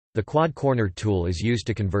The quad corner tool is used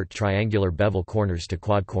to convert triangular bevel corners to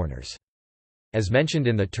quad corners. As mentioned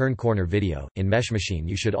in the turn corner video, in MESHmachine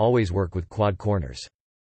you should always work with quad corners.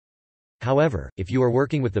 However, if you are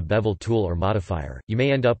working with the bevel tool or modifier, you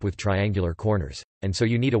may end up with triangular corners, and so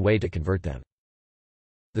you need a way to convert them.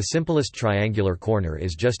 The simplest triangular corner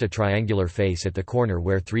is just a triangular face at the corner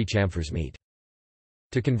where three chamfers meet.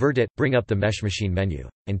 To convert it, bring up the MESHmachine menu,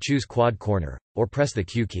 and choose Quad Corner, or press the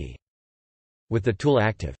Q key. With the tool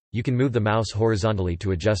active, you can move the mouse horizontally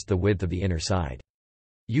to adjust the width of the inner side.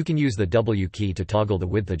 You can use the W key to toggle the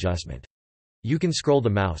width adjustment. You can scroll the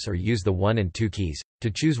mouse or use the 1 and 2 keys, to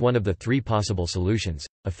choose one of the three possible solutions,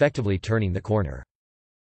 effectively turning the corner.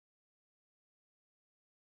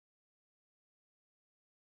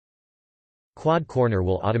 Quad corner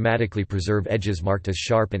will automatically preserve edges marked as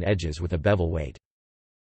sharp and edges with a bevel weight.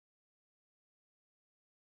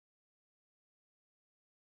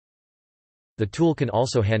 The tool can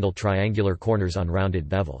also handle triangular corners on rounded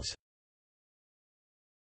bevels.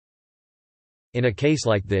 In a case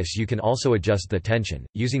like this you can also adjust the tension,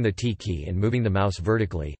 using the T key and moving the mouse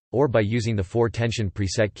vertically, or by using the 4 tension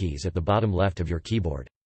preset keys at the bottom left of your keyboard.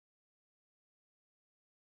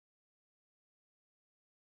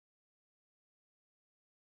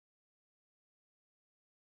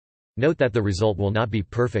 Note that the result will not be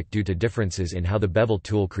perfect due to differences in how the bevel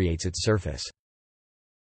tool creates its surface.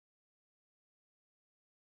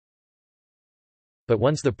 But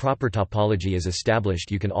once the proper topology is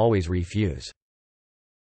established you can always refuse.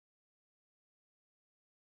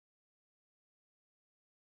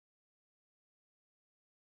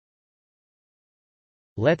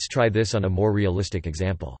 Let's try this on a more realistic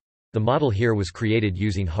example. The model here was created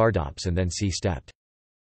using hardops and then C-stepped.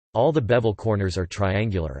 All the bevel corners are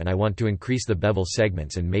triangular and I want to increase the bevel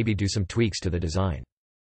segments and maybe do some tweaks to the design.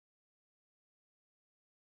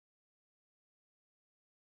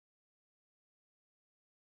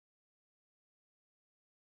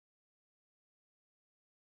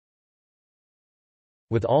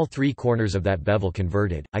 With all 3 corners of that bevel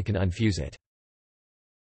converted, I can unfuse it.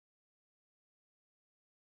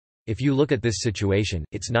 If you look at this situation,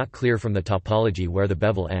 it's not clear from the topology where the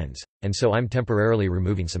bevel ends, and so I'm temporarily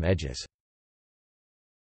removing some edges.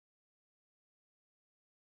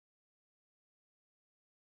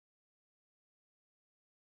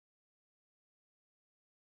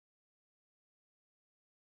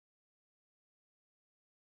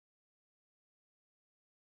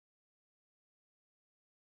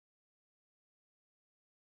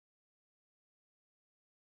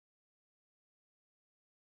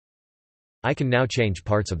 I can now change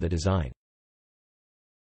parts of the design.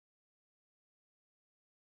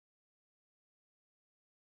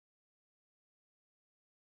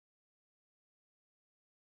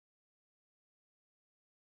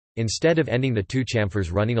 Instead of ending the 2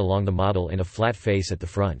 chamfers running along the model in a flat face at the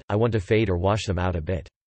front, I want to fade or wash them out a bit.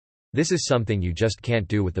 This is something you just can't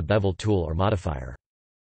do with the bevel tool or modifier.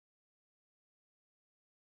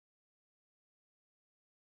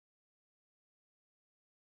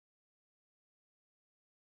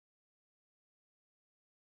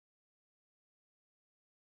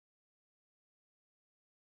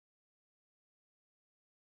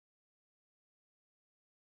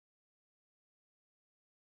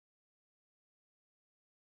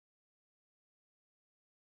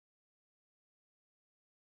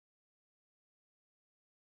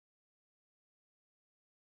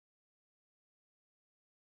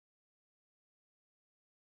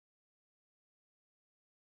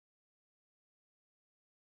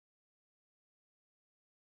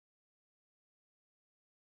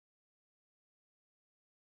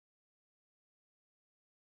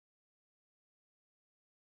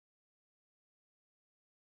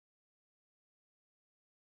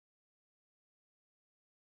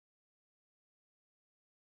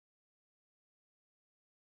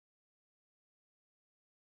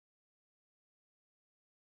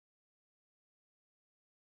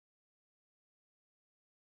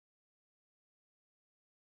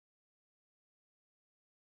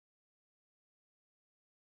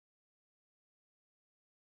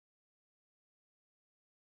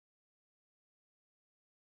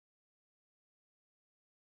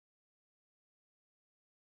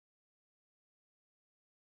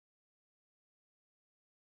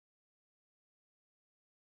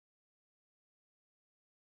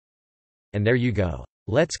 And there you go.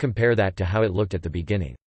 Let's compare that to how it looked at the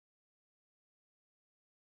beginning.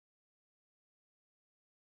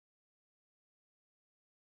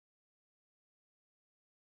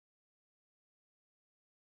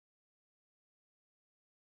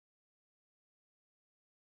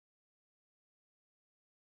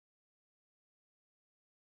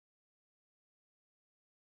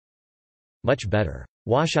 Much better.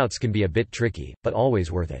 Washouts can be a bit tricky, but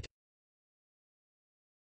always worth it.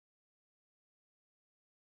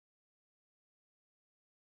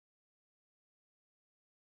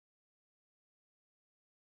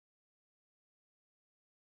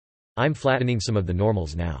 I'm flattening some of the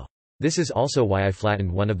normals now. This is also why I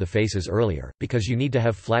flattened one of the faces earlier, because you need to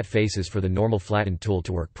have flat faces for the normal flatten tool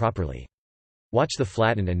to work properly. Watch the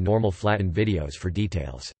flatten and normal flatten videos for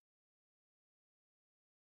details.